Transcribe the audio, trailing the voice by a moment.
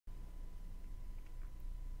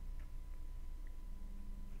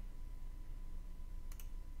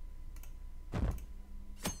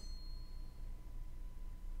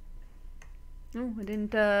Oh, I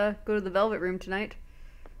didn't go to the Velvet Room tonight.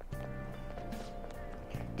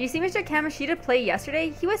 Do you see Mr. Kamoshida play yesterday?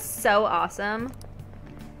 He was so awesome.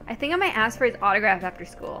 I think I might ask for his autograph after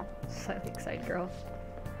school. Slightly excited girl.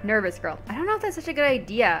 Nervous girl. I don't know if that's such a good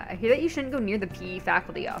idea. I hear that you shouldn't go near the PE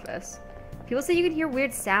faculty office. People say you can hear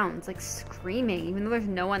weird sounds, like screaming, even though there's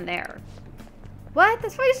no one there. What?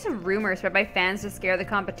 That's probably just some rumors spread by fans to scare the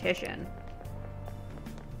competition.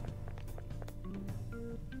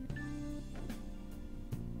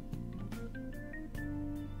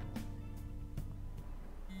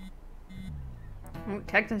 Oh,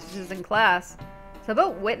 Technicians is in class. So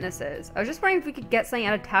about witnesses. I was just wondering if we could get something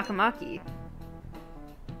out of Takamaki.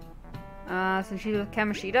 So she's with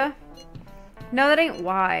Kamoshida? No, that ain't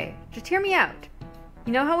why. Just hear me out.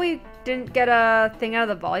 You know how we didn't get a thing out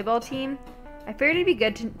of the volleyball team? I figured it'd be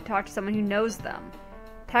good to talk to someone who knows them.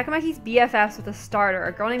 Takamaki's BFFs with a starter,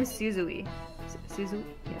 a girl named Suzui. Suzui?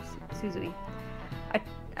 Yes, Suzui.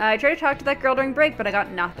 I tried to talk to that girl during break, but I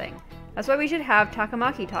got nothing. That's why we should have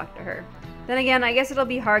Takamaki talk to her. Then again, I guess it'll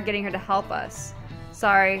be hard getting her to help us.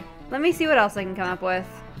 Sorry. Let me see what else I can come up with.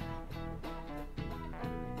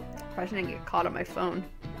 Probably shouldn't get caught on my phone.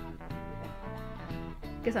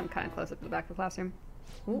 Guess I'm kind of close up to the back of the classroom.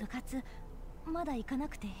 Ooh.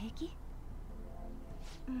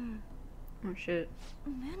 Oh shit.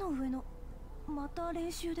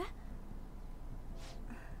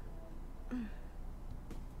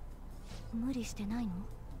 無理してないの？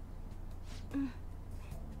うん。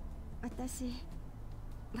私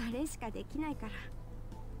バレエしかできないから。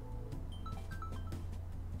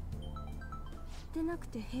でなく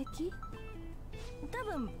て平気？多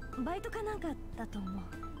分バイトかなんかだと思う。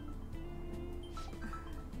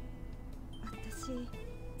私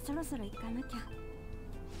そろそろ行かなきゃ。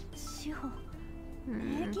志保、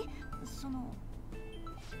平気？その、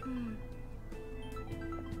うん。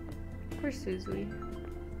Poor Suzui.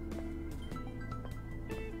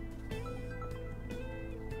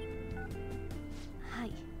 は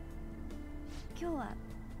い。今日は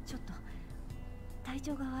ちょっと体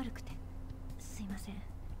調が悪くてすいません。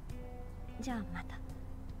じゃあまた。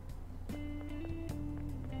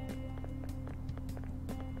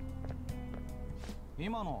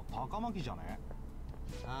今の高巻じゃね？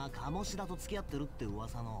ああ、鴨志田と付き合ってるって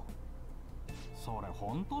噂の。それ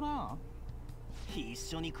本当な？一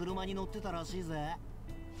緒に車に乗ってたらしいぜ。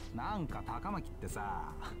なんか高巻って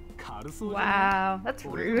さ、軽そうじゃん。Wow, that's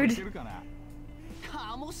rude.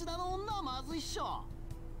 鴨志田の女はまずいっしょ。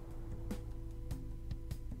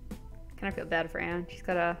Kind of feel bad for Anne. She's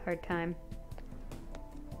got a hard time.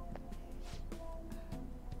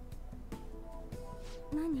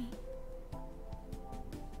 Nani?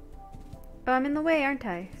 Oh, I'm in the way, aren't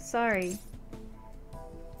I? Sorry.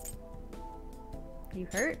 You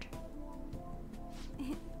hurt?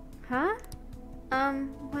 Huh?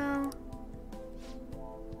 Well...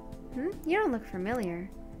 You don't look familiar.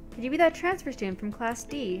 Could you be that transfer student from Class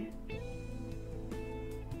D?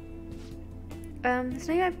 This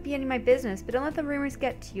may not be any of my business, but don't let the rumors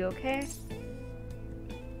get to you, okay?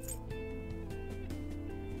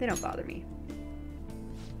 They don't bother me.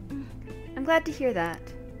 I'm glad to hear that.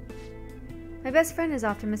 My best friend is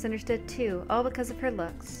often misunderstood too, all because of her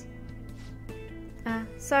looks.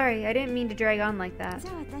 Sorry, I didn't mean to drag on like that.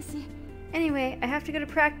 Anyway, I have to go to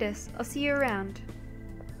practice. I'll see you around.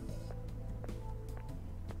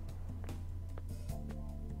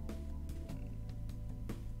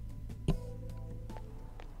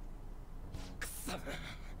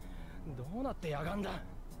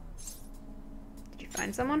 Did you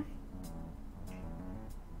find someone?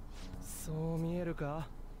 そう見えるか？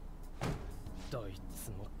どい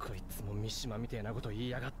つもこいつも三島みてえなこと言い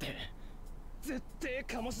やがって。絶対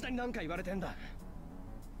鴨志田になんか言われてんだ。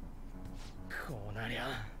こうなり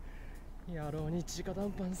ゃ野郎に直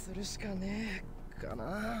談判するしかねえか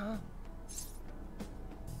な。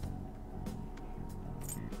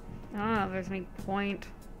Ah, there's any point.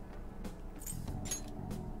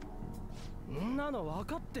 んなの分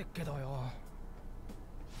かってっけどよ。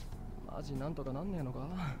マジなんとかなんねえのか？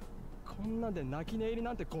こんなんで泣き寝入り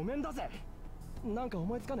なんてごめんだぜ。なんか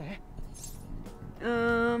思いつかねえ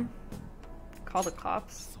？Call the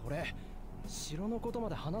cops. それ城のことま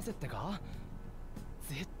で話せってか？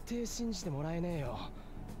絶対信じてもらえねえよ。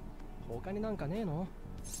他になんかねえの？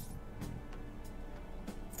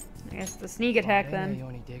 I guess the sneak attack バレねえ then. よ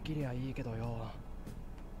うにできりゃいいけどよ。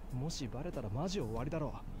もしバレたらマジ終わりだ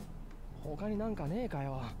ろ。他になんかねえか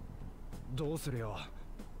よ。どうするよ。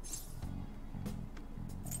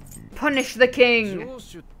Punish the king. 上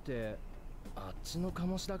手ってあっちの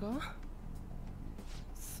鴨志田か？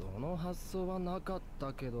その発想はなかっ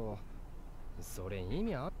たけど、それ意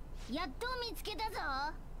味あ？やっと見つけたぞ。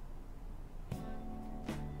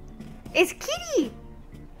 It's Kitty!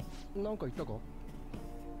 なんか言ったか？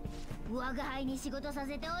我が輩に仕事さ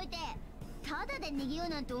せておいてただで逃げよう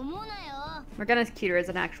なんて思うなよ。 Morgana's cuter as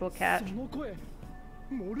an actual cat. その声、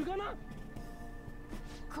モルガナ？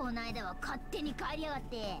こないだは勝手に帰りやがっ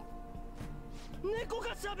て。猫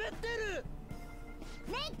が喋ってる。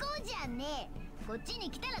猫じゃねえ。こっちに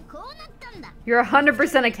来たらこうなったんだ。 You're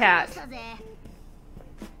 100% a cat. そうさぜ。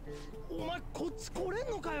お前こっち来れん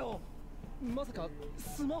のかよ。まさか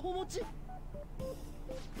スマホ持ち？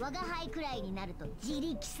我が輩くらいになると自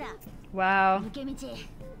力さ。 Wow. 抜け道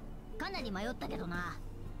かなり迷ったけどな。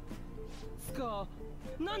つか、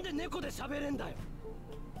なんで猫で喋れんだよ。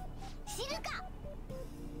知るか。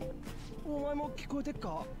お前も聞こえてっ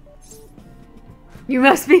か？ We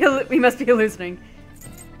must be hallucinating.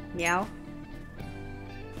 Meow.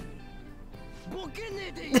 ボケね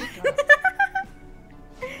えでいいか。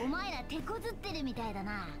お前ら手こずってるみたいだ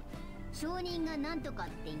な。証人がなんとかっ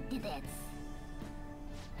て言ってたや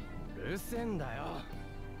うるせえんだよ。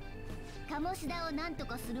つ。鴨志田をなんと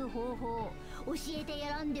かする方法教えてや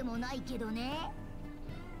らんでもないけどね。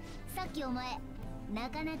さっきお前な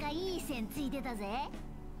かなかいい線ついてたぜ。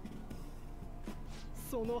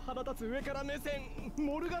その腹立つ上から目線、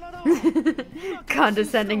モルガナだわ。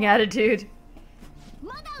Condescending attitude.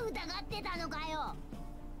 まだ疑ってたのかよ。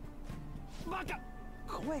バカ、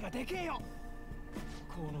声がでけえよ。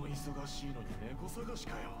この忙しいのに猫探し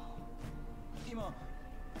かよ。今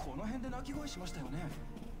この辺で鳴き声しましたよね。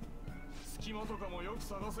隙間とかもよく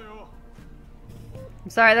探せよ。 I'm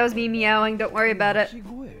sorry, that was me meowing. Don't worry about 鳴 it. き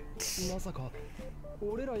声？まさか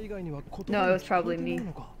俺ら以外には言 No, 葉 it was probably に聞こえて me. ない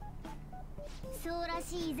のか？そうら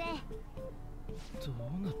しいぜ。ど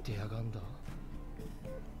うなってやがんだ？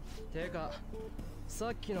てか、さ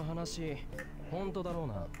っきの話本当だろう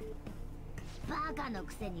な。バカの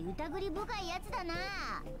くせに疑り深いやつだな。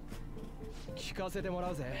聞かせても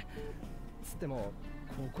らうぜ。つっても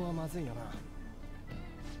ここはまずいよな。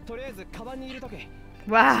とりあえずカバンに入れとけ。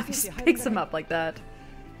 Wow, he just picks him up like that.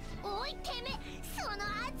 おいてめえ、その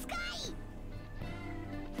扱い。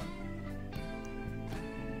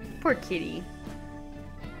 Poor kitty.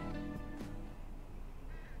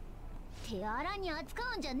 手荒に扱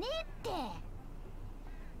うんじゃね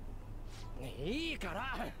えって。いいか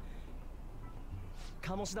ら。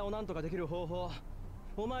鴨志田をなんとかできる方法、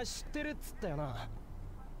お前知ってるっつったよな。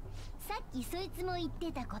さっきそいつも言っ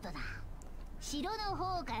てたことだ。城の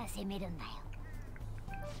方から攻めるんだよ。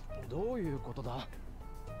どういうことだ？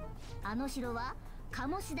あの城は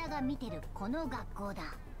鴨志田が見てるこの学校だ。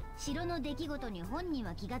城の出来事に本人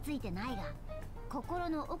は気がついてないが、心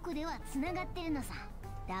の奥では繋がってるのさ。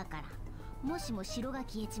だからもしも城が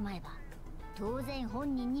消えちまえば、当然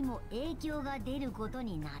本人にも影響が出ること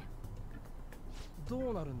になる。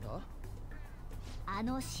どうなるんだ？あ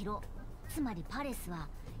の城、つまりパレスは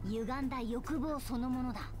歪んだ欲望そのも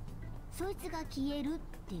のだ。そいつが消えるっ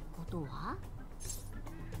てことは、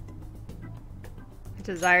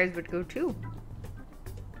 Desires would go too.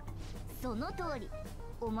 その通り。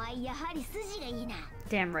お前やはり筋がいいな。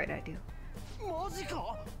 Damn right I do. マジ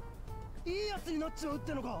か？いいやつになっちゃうっ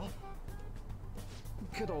てのか？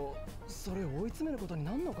けどそれ追い詰めることに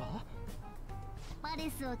なんのか？パ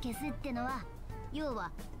レスを消すってのは要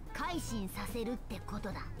は改心させるってこと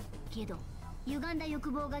だ。けど歪んだ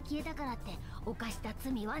欲望が消えたからって犯した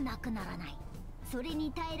罪はなくならない。それ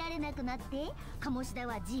に耐えられなくなって鴨志田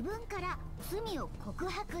は自分から罪を告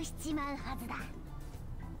白しちまうはずだ。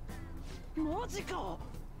マジか？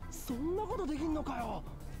そんなことできんのかよ。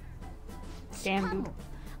しか Damn も dude.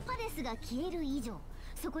 パレスが消える以上、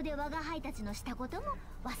そこで我が輩たちのしたことも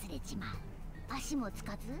忘れちまう。足もつ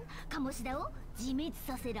かず鴨志田を自滅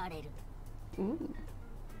させられる。 Ooh.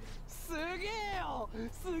 すげえよ。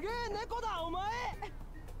すげえ猫だお前。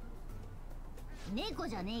猫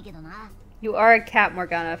じゃねえけどな。 You are a cat,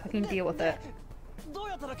 Morgana. Fucking deal with it. どう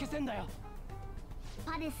やったら消せんだよ。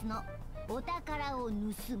パレスのお宝を盗む。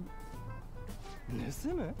盗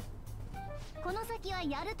む？この先は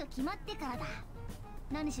やると決まってからだ。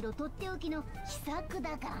何しろとっておきの秘策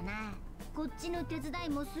だからな。こっちの手伝い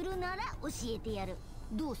もするなら教えてやる。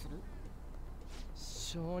どうする？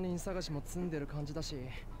証人探しも積んでる感じだし、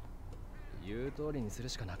言う通りにする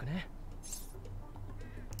しかなくね？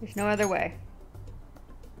 There's no other way.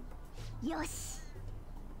 よし。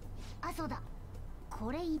あ、そうだ。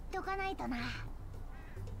これ言っとかないとな。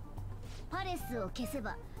パレスを消せ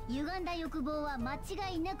ば歪んだ欲望は間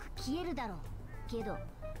違いなく消えるだろう。けど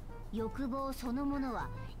欲望そのものは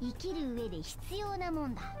生きる上で必要なも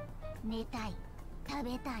んだ。寝たい、食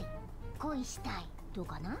べたい、恋したいと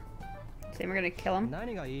かな。Say we're gonna kill him.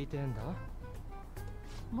 何が言いてんだ？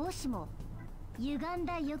もしも歪ん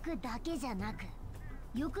だ欲だけじゃなく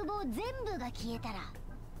欲望全部が消えたら、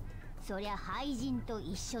そりゃ廃人と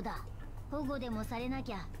一緒だ。保護でもされな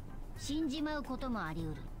きゃ死んじまうこともあり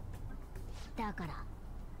得る。だから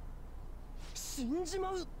死んじ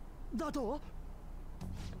まうだと？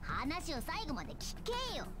話を最後まで聞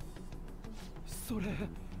けよ。それ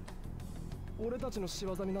俺たちの仕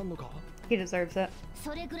業になんのか？ He deserves it.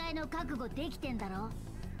 それくらいの覚悟できてんだろ。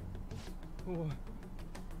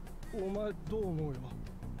お前どう思うよ？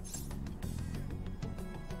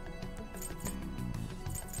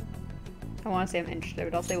 I want to say I'm interested,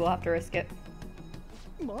 but I'll say we'll have to risk it.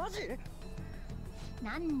 マジ？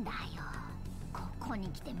なんだよ、ここに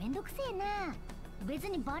来てめんどくせえな。別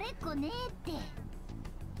にバレっこねえって。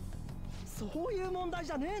そういう問題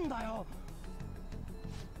じゃねえんだよ。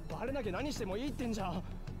バレなきゃ何してもいいってんじゃん。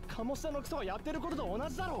鴨下のクソはやってることと同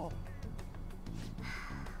じだろ。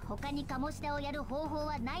他に鴨下をやる方法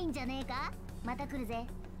はないんじゃねえか。また来るぜ。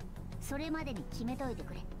それまでに決めといて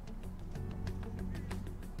くれ。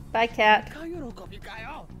 Bye, cat. 喜びか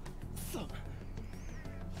よ。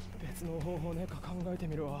別の方法ねえか考えて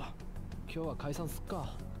みるわ。今日は解散すっか。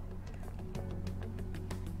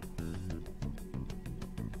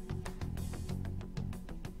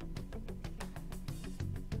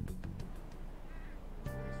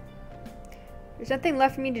There's nothing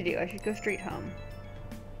left for me to do. I should go straight home.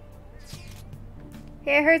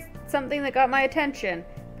 Hey, I heard something that got my attention.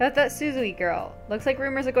 About that Suzui girl. Looks like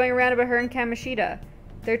rumors are going around about her and Kamoshida.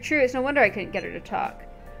 If they're true, it's no wonder I couldn't get her to talk.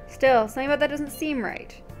 Still, something about that doesn't seem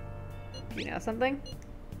right. Do you know something?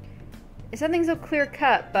 It's something so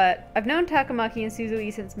clear-cut, but I've known Takamaki and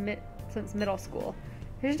Suzui since middle school.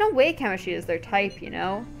 There's no way Kamoshida is their type, you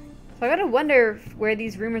know? So I gotta wonder where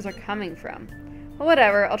these rumors are coming from. Well,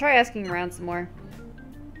 whatever. I'll try asking around some more.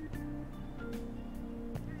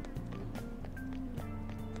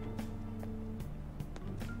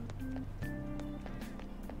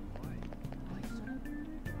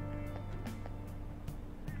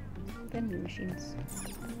 Vending machines.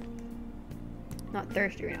 Not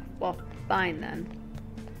thirsty enough. Well, fine then.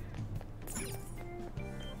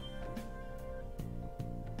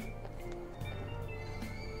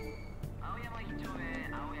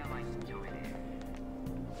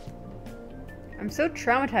 I'm so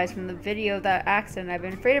traumatized from the video of that accident, I've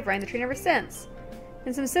been afraid of riding the train ever since.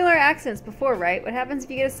 Been some similar accidents before, right? What happens if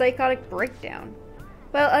you get a psychotic breakdown?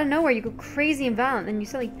 Well, out of nowhere you go crazy and violent, then you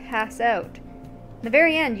suddenly pass out. In the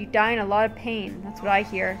very end, you die in a lot of pain. That's what I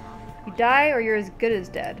hear. You die or you're as good as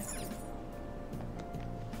dead.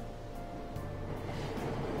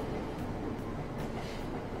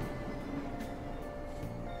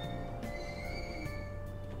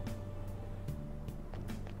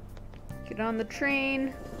 Get on the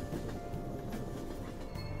train.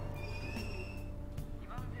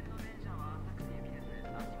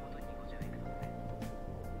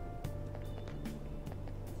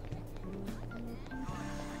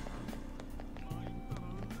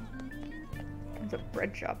 There's a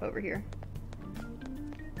bread shop over here.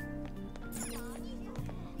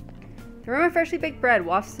 The aroma of freshly baked bread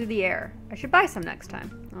wafts through the air. I should buy some next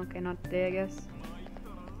time. Okay, not today, I guess.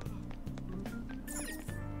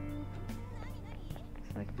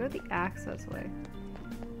 So I could go the access way.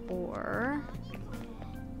 Or...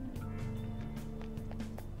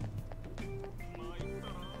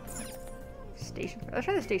 Station. Let's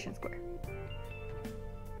try the station square.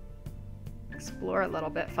 Explore a little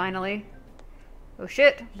bit, finally. Oh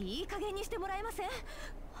shit! いい加減にしてもらえません？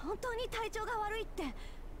本当に体調が悪いって。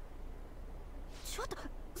ちょっと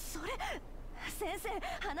それ先生、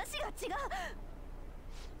話が違う。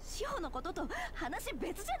志保のことと話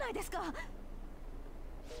別じゃないですか。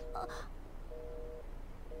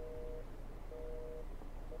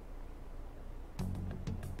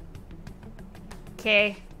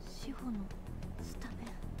Okay. 志保のスタ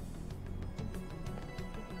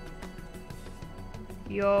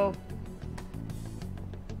メン。 Yo.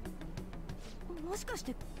 もしかし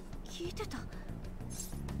て聞いてた？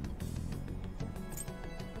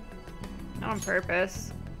 Not on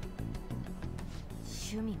purpose.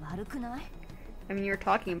 趣味悪くない？ I mean, you were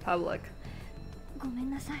talking in public. ごめん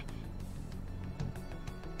なさい。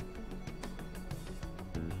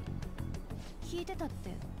聞いてたって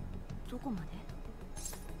どこまで？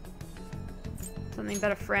 Something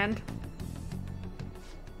about a friend.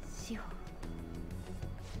 志保。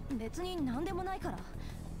別に何でもないから。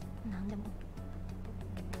何でも。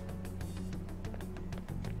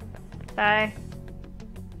 Bye.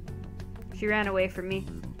 She ran away from me.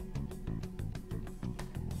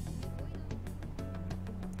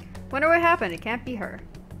 Wonder what happened. It can't be her.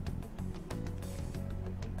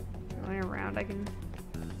 Going around, I can...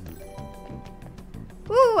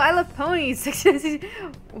 Ooh, I love ponies.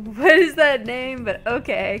 What is that name? But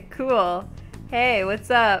okay, cool. Hey, what's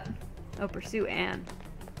up? Oh, pursue Anne.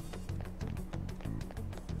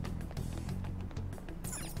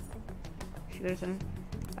 She go to Central?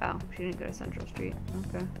 Oh, she didn't go to Central Street.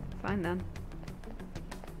 Okay, fine then.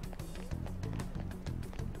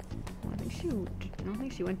 Well, I don't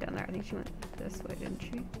think she went down there. I think she went this way, didn't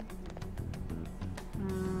she?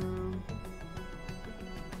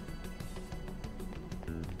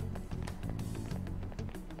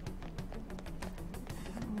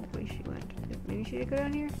 She went. Maybe she did go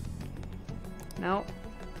down here? No.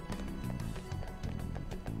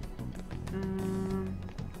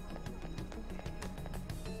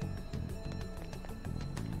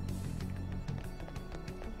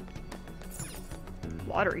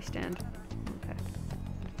 Lottery stand. Okay.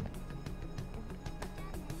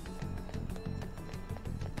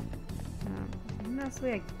 Isn't that the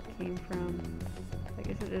way I came from? I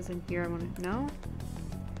guess it is in here. I want to. No?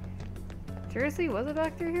 Seriously? Was it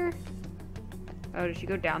back through here? Oh, did she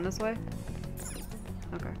go down this way?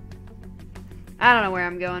 Okay. I don't know where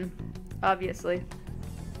I'm going. Obviously.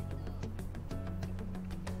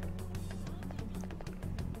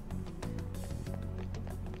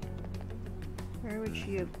 Where would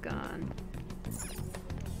she have gone?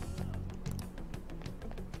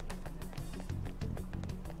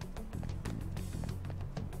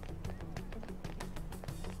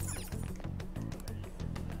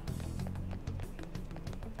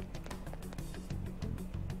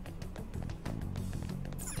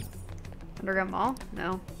 Underground Mall?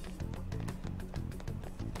 No.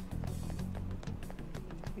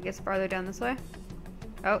 I guess farther down this way?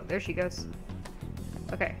 Oh, there she goes.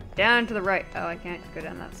 Okay, down to the right. Oh, I can't go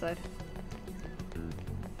down that side.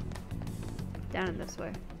 Down in this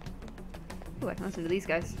way. Ooh, I can listen to these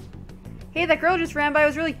guys. Hey, that girl just ran by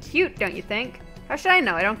was really cute, don't you think? How should I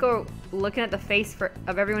know? I don't go looking at the face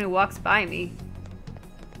of everyone who walks by me.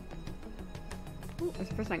 Ooh, there's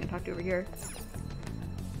a person I can talk to over here.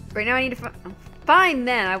 Right now I need to find... Oh, fine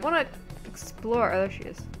then, I want to explore. Oh, there she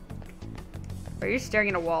is. Or you're staring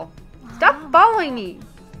at a wall. Stop following me!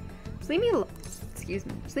 Just leave me alone. Excuse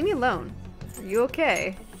me. Just leave me alone. Are you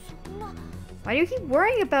okay? Why do you keep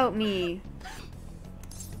worrying about me?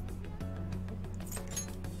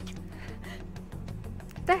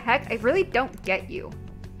 What the heck? I really don't get you.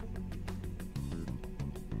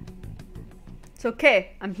 It's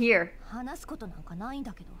okay. I'm here.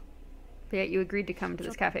 But yet you agreed to come to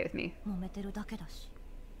this cafe with me.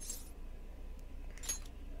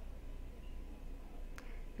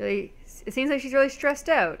 Really, it seems like she's really stressed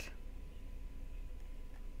out.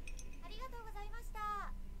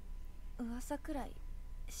 噂くらい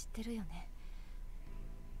知ってるよね。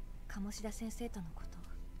鴨志田先生とのこと。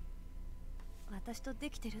私とで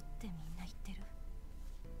きてるってみんな言ってる。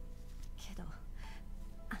けど、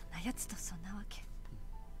あんなやつとそんなわけ。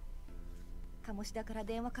鴨志田から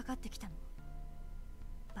電話かかってきたの。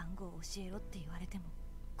番号を教えろって言われても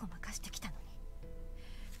ごまかしてきたのに。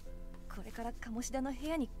これから鴨志田の部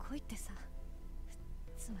屋に来いってさ。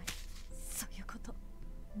つまりそういうこと。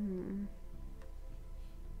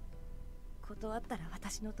断ったら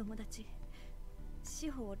私の友達志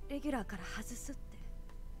保をレギュラーから外すって。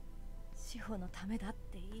志保のためだっ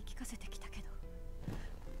て言い聞かせてきたけど、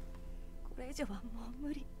これ以上はもう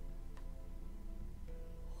無理。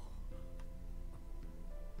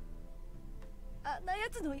あんなや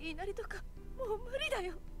つの言いなりとかもう無理だ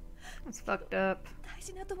よ。It's fucked up. 大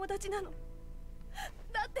事な友達なの。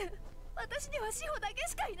だって私には志保だけ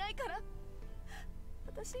しかいないから。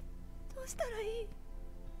私どうしたらいい？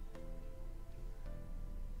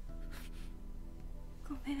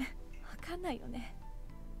ごめん、わかんないよね。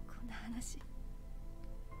こんな話。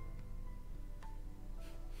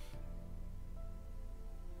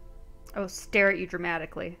Oh, stare at you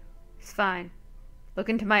dramatically. It's fine. Look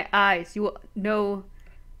into my eyes. You will know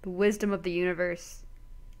the wisdom of the universe.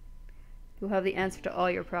 You will have the answer to all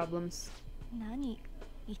your problems. 何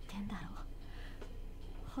言ってんだろ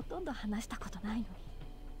う。ほとんど話したことないのに。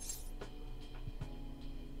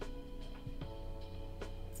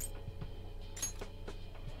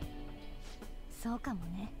そうかも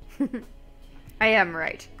ね。I am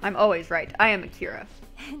right. I'm always right. I am Akira.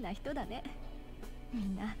 変な人だね。み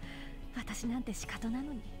んな私なんて仕方な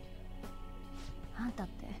のに。あんたっ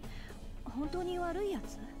て本当に悪いや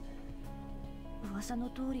つ？噂の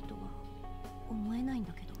通りとは思えないん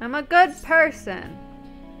だけど。I'm a good person.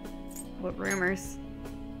 What rumors?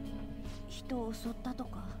 人を襲ったと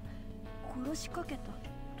か殺しかけたと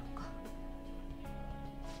か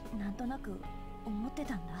なんとなく思って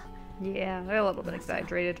たんだ。Yeah, they're a little bit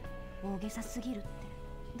exaggerated. 大げさすぎるって。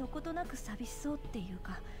どことなく寂しそうっていう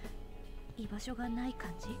か居場所がない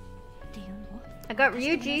感じっていうの。 I got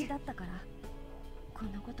私と同じ Ryuji. だったからこ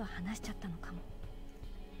んなこと話しちゃったのかも。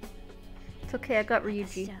 It's okay, I got 私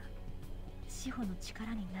Ryuji. じゃ志保の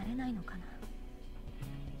力になれないのかな。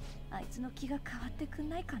あいつの気が変わってくん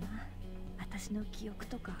ないかな。私の記憶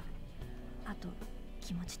とかあと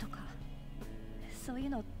気持ちとかそういう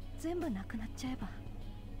の全部なくなっちゃえば。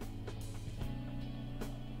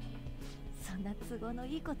そんな都合の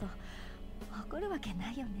いいこと起こるわけ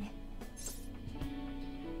ないよね。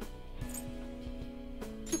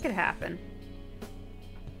 It could happen.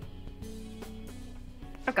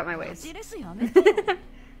 I've got my マ ways. ジレスやめてよ。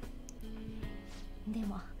で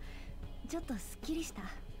もちょっとすっきりした。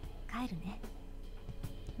帰るね。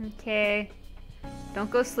 Okay. Don't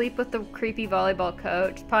go sleep with the creepy volleyball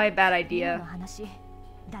coach. It's probably a bad 今 idea. の話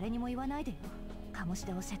誰にも言わないでよ。鴨志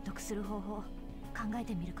田を説得する方法考え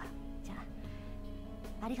てみるから。じゃ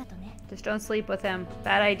あありがとね。 Just don't sleep with him.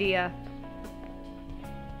 Bad idea.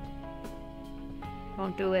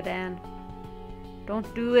 Don't do it, Anne. Don't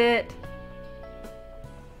do it.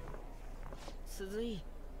 鈴井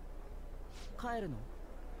帰るの？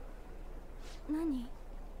何？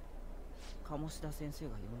鴨志田先生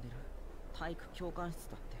が呼んでる。体育教官室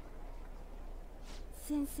だって。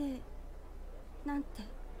先生なんて？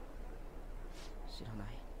知らない。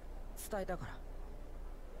伝えたか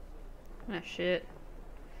ら。 Ah, shit.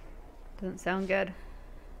 Doesn't sound good.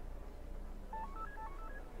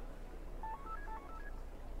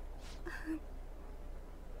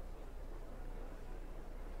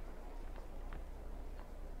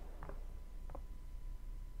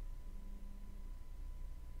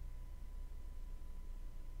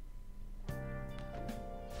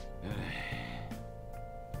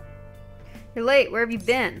 You're late. Where have you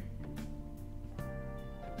been?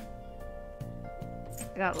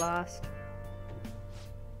 I got lost.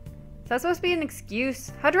 Is that supposed to be an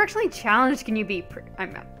excuse? How directionally challenged can you be?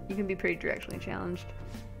 You can be pretty directionally challenged,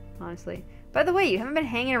 honestly. By the way, you haven't been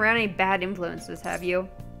hanging around any bad influences, have you?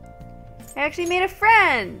 I actually made a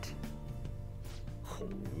friend!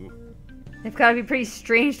 They've got to be pretty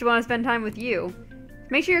strange to want to spend time with you.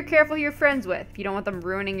 Make sure you're careful who you're friends with if you don't want them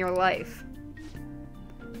ruining your life.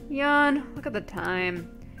 Yawn, look at the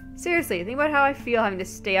time. Seriously, think about how I feel having to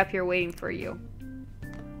stay up here waiting for you.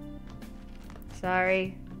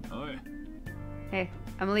 Sorry. Oi. Hey,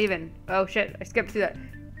 I'm leaving. Oh shit, I skipped through that.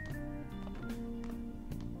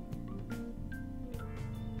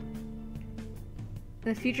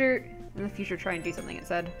 In the future, try and do something, it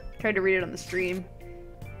said. Tried to read it on the stream.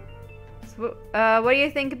 So, what do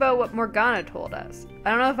you think about what Morgana told us? I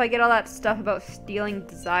don't know if I get all that stuff about stealing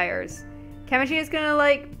desires. Kamachi is gonna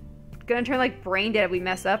turn like brain dead if we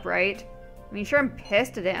mess up, right? I mean, sure, I'm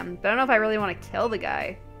pissed at him, but I don't know if I really want to kill the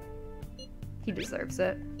guy. He deserves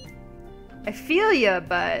it. I feel ya,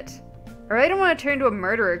 but I really don't want to turn into a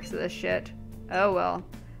murderer because of this shit. Oh well.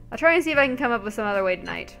 I'll try and see if I can come up with some other way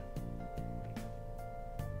tonight.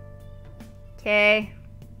 Okay.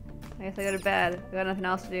 I guess I go to bed. I got nothing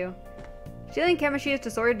else to do. Stealing Kamoshida's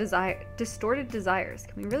distorted desires.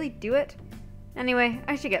 Can we really do it? Anyway,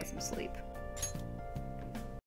 I should get some sleep.